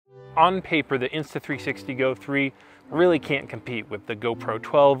on paper, the Insta360 Go 3 really can't compete with the GoPro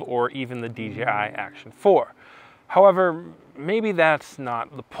 12 or even the DJI Action 4. However, maybe that's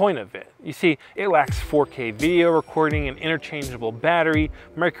not the point of it. You see, it lacks 4K video recording, an interchangeable battery,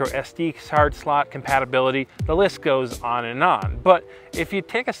 micro SD card slot compatibility, the list goes on and on. But if you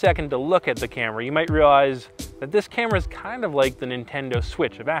take a second to look at the camera, you might realize that this camera is kind of like the Nintendo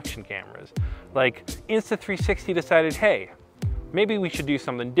Switch of action cameras. Like, Insta360 decided, hey, maybe we should do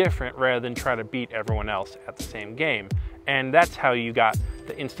something different rather than try to beat everyone else at the same game. And that's how you got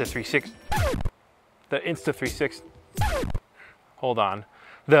the Insta360. The Insta360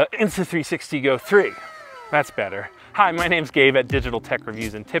 Go 3. That's better. Hi, my name's Gabe at Digital Tech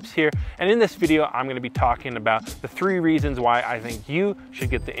Reviews and Tips here, and in this video I'm going to be talking about the 3 reasons why I think you should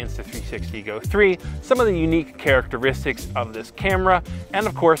get the Insta360 Go 3, some of the unique characteristics of this camera, and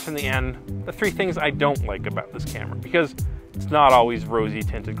of course in the end, the 3 things I don't like about this camera, because it's not always rosy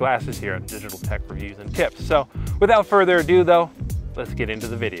tinted glasses here at Digital Tech Reviews and Tips. So without further ado though, let's get into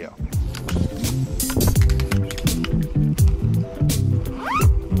the video.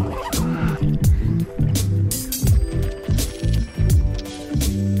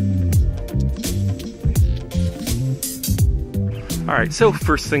 All right, so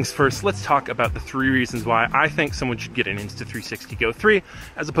first things first, let's talk about the 3 reasons why I think someone should get an Insta360 Go 3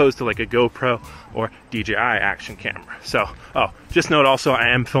 as opposed to like a GoPro or DJI action camera. So, just note also I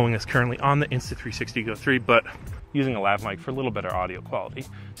am filming this currently on the Insta360 Go 3, but using a lav mic for a little better audio quality.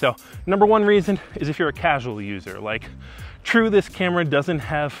 So, number 1 reason is if you're a casual user. Like, true, this camera doesn't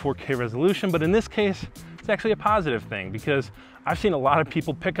have 4K resolution, but in this case, it's actually a positive thing because I've seen a lot of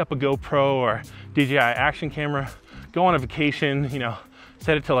people pick up a GoPro or DJI action camera, go on a vacation, you know,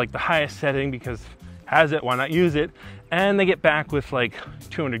 set it to like the highest setting because has it, why not use it? And they get back with like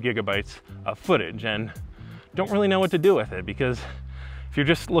 200 gigabytes of footage and don't really know what to do with it, because if you're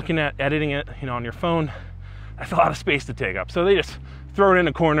just looking at editing it, you know, on your phone, that's a lot of space to take up. So they just throw it in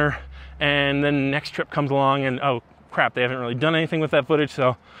a corner, and then the next trip comes along and oh crap, they haven't really done anything with that footage,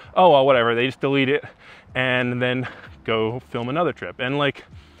 so oh well, whatever, they just delete it and then go film another trip. And like,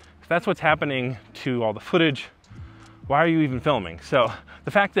 if that's what's happening to all the footage, why are you even filming? So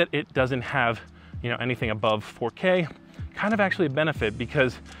the fact that it doesn't have, you know, anything above 4K, kind of actually a benefit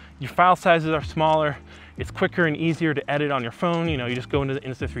because your file sizes are smaller, it's quicker and easier to edit on your phone. You know, you just go into the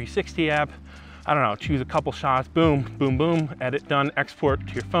Insta360 app, I don't know, choose a couple shots, boom, boom, boom, edit done, export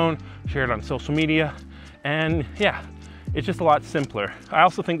to your phone, share it on social media, and yeah, it's just a lot simpler. I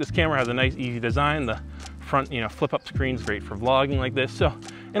also think this camera has a nice, easy design. The front, you know, flip up screen's great for vlogging like this. So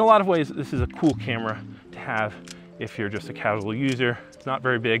in a lot of ways, this is a cool camera to have if you're just a casual user. It's not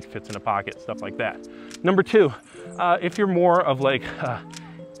very big, fits in a pocket, stuff like that. Number 2, if you're more of like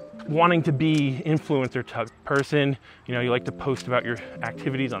wanting to be influencer type person, you know, you like to post about your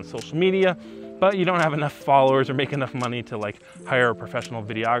activities on social media, but you don't have enough followers or make enough money to like hire a professional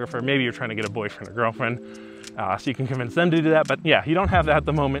videographer. Maybe you're trying to get a boyfriend or girlfriend, so you can convince them to do that. But yeah, you don't have that at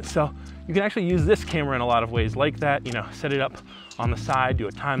the moment. So you can actually use this camera in a lot of ways like that. You know, set it up on the side, do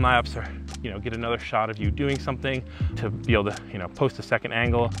a time lapse, or, you know, get another shot of you doing something to be able to, you know, post a second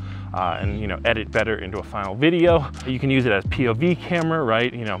angle and, you know, edit better into a final video. You can use it as POV camera,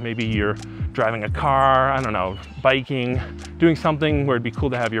 right? You know, maybe you're driving a car, I don't know, biking, doing something where it'd be cool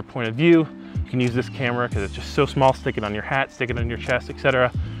to have your point of view. You can use this camera because it's just so small, stick it on your hat, stick it on your chest,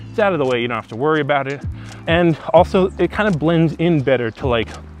 etc. It's out of the way, you don't have to worry about it. And also it kind of blends in better to like,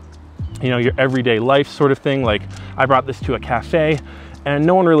 you know, your everyday life sort of thing. Like I brought this to a cafe and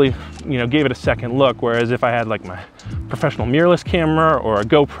no one really, you know, gave it a second look. Whereas if I had like my professional mirrorless camera or a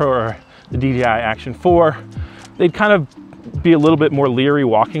GoPro or the DJI Action 4, they'd kind of be a little bit more leery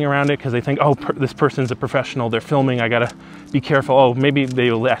walking around it because they think, oh, this person's a professional, they're filming, I gotta be careful. Oh, maybe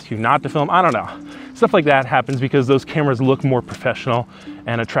they will ask you not to film. I don't know. Stuff like that happens because those cameras look more professional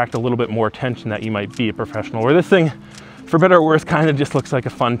and attract a little bit more attention that you might be a professional. Where this thing, for better or worse, kind of just looks like a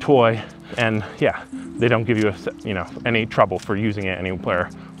fun toy. And yeah, they don't give you, you know, any trouble for using it anywhere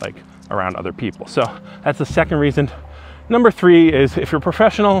like around other people. So that's the second reason. Number 3 is if you're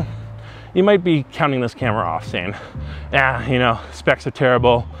professional, you might be counting this camera off saying, yeah, you know, specs are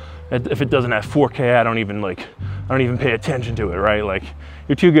terrible. If it doesn't have 4K, I don't even pay attention to it, right? Like,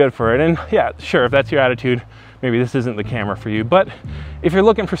 you're too good for it. And yeah, sure, if that's your attitude, maybe this isn't the camera for you. But if you're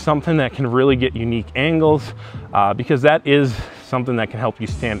looking for something that can really get unique angles, because that is something that can help you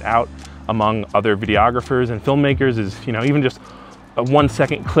stand out among other videographers and filmmakers, is, you know, even just a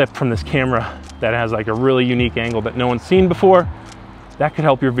 1-second clip from this camera that has like a really unique angle that no one's seen before, that could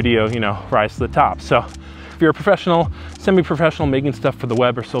help your video, you know, rise to the top. So if you're a professional, semi-professional making stuff for the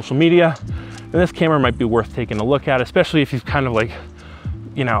web or social media, then this camera might be worth taking a look at, especially if you've kind of like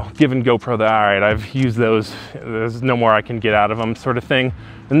you know, giving GoPro the, all right, I've used those, there's no more I can get out of them sort of thing.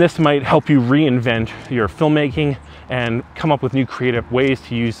 And this might help you reinvent your filmmaking and come up with new creative ways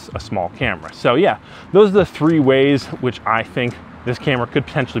to use a small camera. So yeah, those are the 3 ways which I think this camera could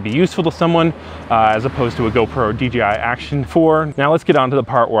potentially be useful to someone as opposed to a GoPro or DJI Action 4. Now let's get on to the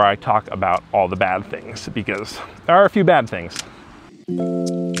part where I talk about all the bad things, because there are a few bad things.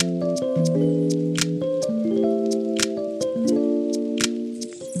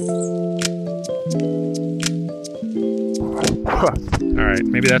 All right,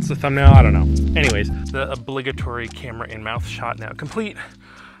 maybe that's the thumbnail, I don't know. Anyways, the obligatory camera in mouth shot now complete.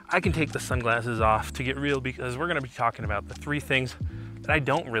 I can take the sunglasses off to get real, because we're gonna be talking about the 3 things that I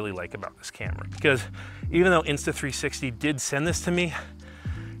don't really like about this camera. Because even though Insta360 did send this to me,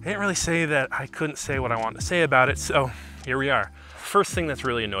 they didn't really say that I couldn't say what I want to say about it, so here we are. First thing that's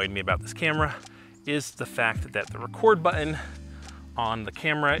really annoyed me about this camera is the fact that the record button on the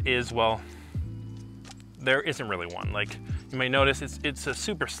camera is, well, there isn't really one. Like, you may notice it's a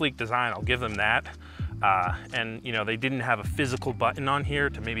super sleek design, I'll give them that. And you know, they didn't have a physical button on here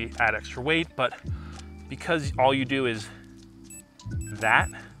to maybe add extra weight, but because all you do is that,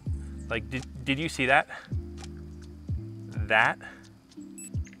 like, did you see that? That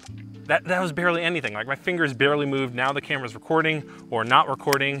was barely anything. Like, my fingers barely moved. Now the camera's recording or not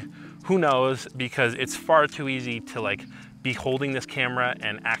recording, who knows, because it's far too easy to like be holding this camera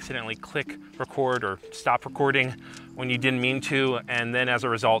and accidentally click record or stop recording when you didn't mean to, and then as a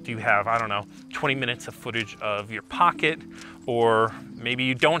result you have, I don't know, 20 minutes of footage of your pocket, or maybe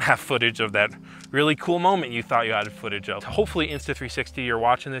you don't have footage of that really cool moment you thought you had footage of. Hopefully Insta360, you're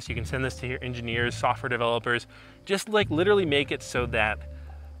watching this, you can send this to your engineers, software developers, just like literally make it so that,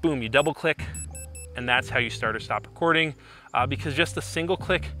 boom, you double click and that's how you start or stop recording, because just a single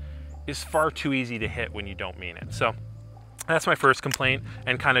click is far too easy to hit when you don't mean it. So that's my first complaint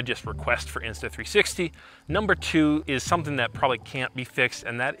and kind of just request for Insta360. Number 2 is something that probably can't be fixed,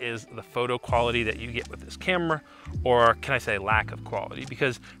 and that is the photo quality that you get with this camera, or can I say lack of quality?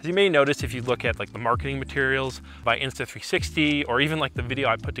 Because as you may notice, if you look at like the marketing materials by Insta360, or even like the video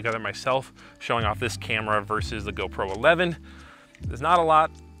I put together myself showing off this camera versus the GoPro 11, there's not a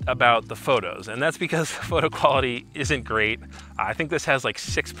lot about the photos, and that's because the photo quality isn't great. I think this has like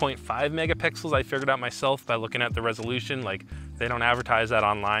 6.5 megapixels. I figured out myself by looking at the resolution. Like, they don't advertise that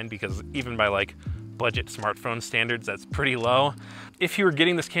online, because even by like budget smartphone standards, that's pretty low. If you were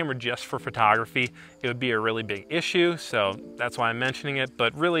getting this camera just for photography, it would be a really big issue, so that's why I'm mentioning it.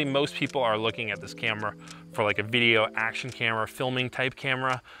 But really, most people are looking at this camera for like a video action camera, filming type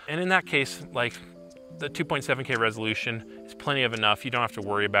camera, and in that case, like, the 2.7K resolution is plenty of enough. You don't have to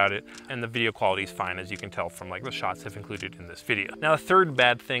worry about it. And the video quality is fine, as you can tell from like the shots I've included in this video. Now, the third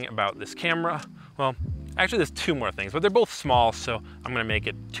bad thing about this camera, well, actually there's 2 more things, but they're both small, so I'm gonna make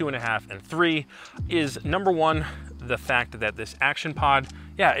it 2.5 and 3, is number 1, the fact that this action pod,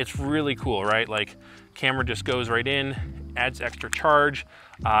 yeah, it's really cool, right? Like, camera just goes right in, adds extra charge.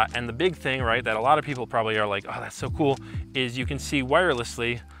 And the big thing, right, that a lot of people probably are like, oh, that's so cool, is you can see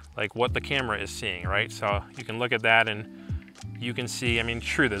wirelessly like what the camera is seeing, right? So you can look at that and you can see, I mean,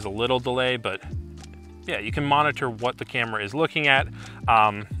 true, there's a little delay, but yeah, you can monitor what the camera is looking at.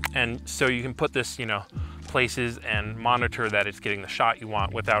 And so you can put this, you know, places and monitor that it's getting the shot you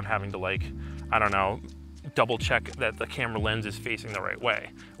want without having to, like, I don't know, double check that the camera lens is facing the right way,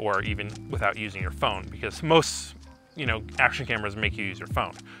 or even without using your phone, because most, you know, action cameras make you use your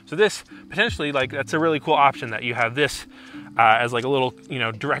phone. So this potentially, like, that's a really cool option, that you have this as like a little, you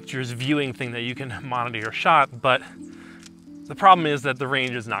know, director's viewing thing that you can monitor your shot. But the problem is that the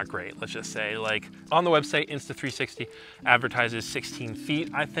range is not great. Let's just say, like, on the website, Insta360 advertises 16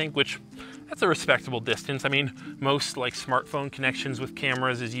 feet, I think, which that's a respectable distance. I mean, most like smartphone connections with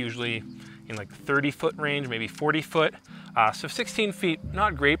cameras is usually in like 30-foot range, maybe 40 foot. So 16 feet,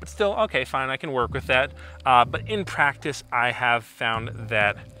 not great, but still, okay, fine, I can work with that. But in practice, I have found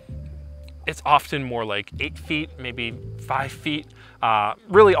that it's often more like 8 feet, maybe 5 feet.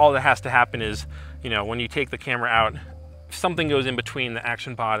 Really all that has to happen is, you know, when you take the camera out, if something goes in between the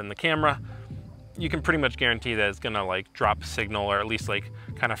action pod and the camera, you can pretty much guarantee that it's gonna like drop a signal, or at least like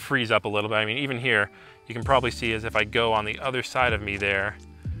kind of freeze up a little bit. I mean, even here, you can probably see as if I go on the other side of me there,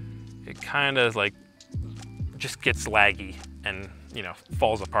 it kind of like just gets laggy and, you know,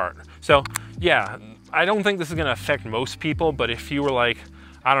 falls apart. So yeah, I don't think this is gonna affect most people, but if you were like,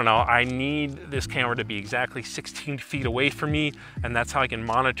 I don't know, I need this camera to be exactly 16 feet away from me, and that's how I can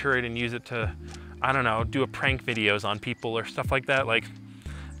monitor it and use it to, I don't know, do a prank videos on people or stuff like that, like,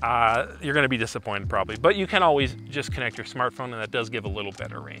 you're gonna be disappointed probably. But you can always just connect your smartphone, and that does give a little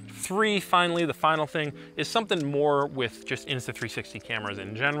better range. 3, finally, the final thing, is something more with just Insta360 cameras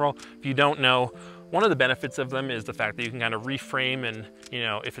in general. If you don't know, one of the benefits of them is the fact that you can kind of reframe and, you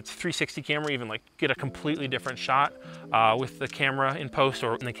know, if it's 360 camera, even like get a completely different shot with the camera in post,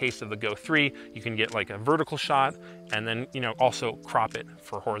 or in the case of the Go 3, you can get like a vertical shot and then, you know, also crop it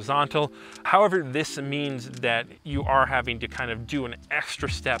for horizontal. However, this means that you are having to kind of do an extra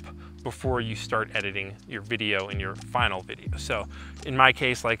step before you start editing your video in your final video. So in my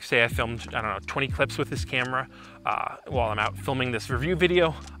case, like say I filmed, I don't know, 20 clips with this camera while I'm out filming this review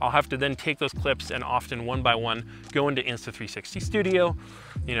video, I'll have to then take those clips and often one by one go into Insta360 Studio,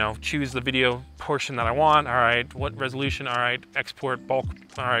 you know, choose the video portion that I want. All right, what resolution? All right, export bulk.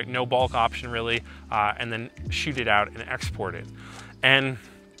 All right, no bulk option really, and then shoot it out and export it. And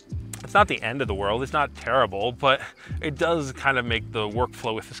it's not the end of the world, it's not terrible, but it does kind of make the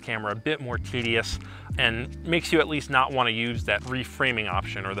workflow with this camera a bit more tedious, and makes you at least not want to use that reframing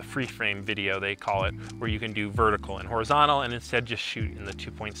option, or the free frame video they call it, where you can do vertical and horizontal and instead just shoot in the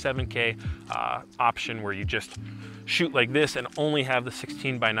 2.7K option, where you just shoot like this and only have the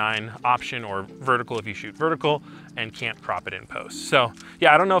 16:9 option, or vertical if you shoot vertical, and can't crop it in post. So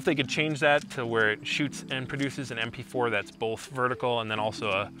yeah, I don't know if they could change that to where it shoots and produces an MP4 that's both vertical and then also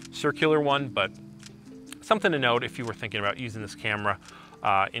a circular one, but something to note if you were thinking about using this camera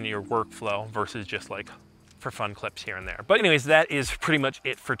in your workflow versus just like for fun clips here and there. But anyways, that is pretty much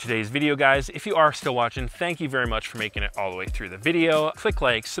it for today's video, guys. If you are still watching, thank you very much for making it all the way through the video. Click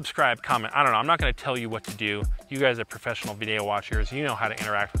like, subscribe, comment. I don't know, I'm not gonna tell you what to do. You guys are professional video watchers. You know how to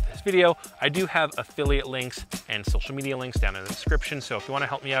interact with this video. I do have affiliate links and social media links down in the description. So if you wanna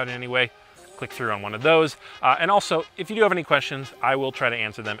help me out in any way, click through on one of those. And also, if you do have any questions, I will try to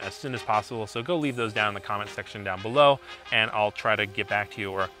answer them as soon as possible. So go leave those down in the comment section down below, and I'll try to get back to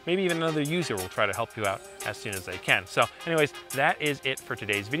you, or maybe even another user will try to help you out as soon as they can. So anyways, that is it for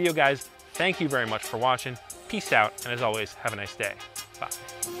today's video, guys. Thank you very much for watching. Peace out, and as always, have a nice day. Bye.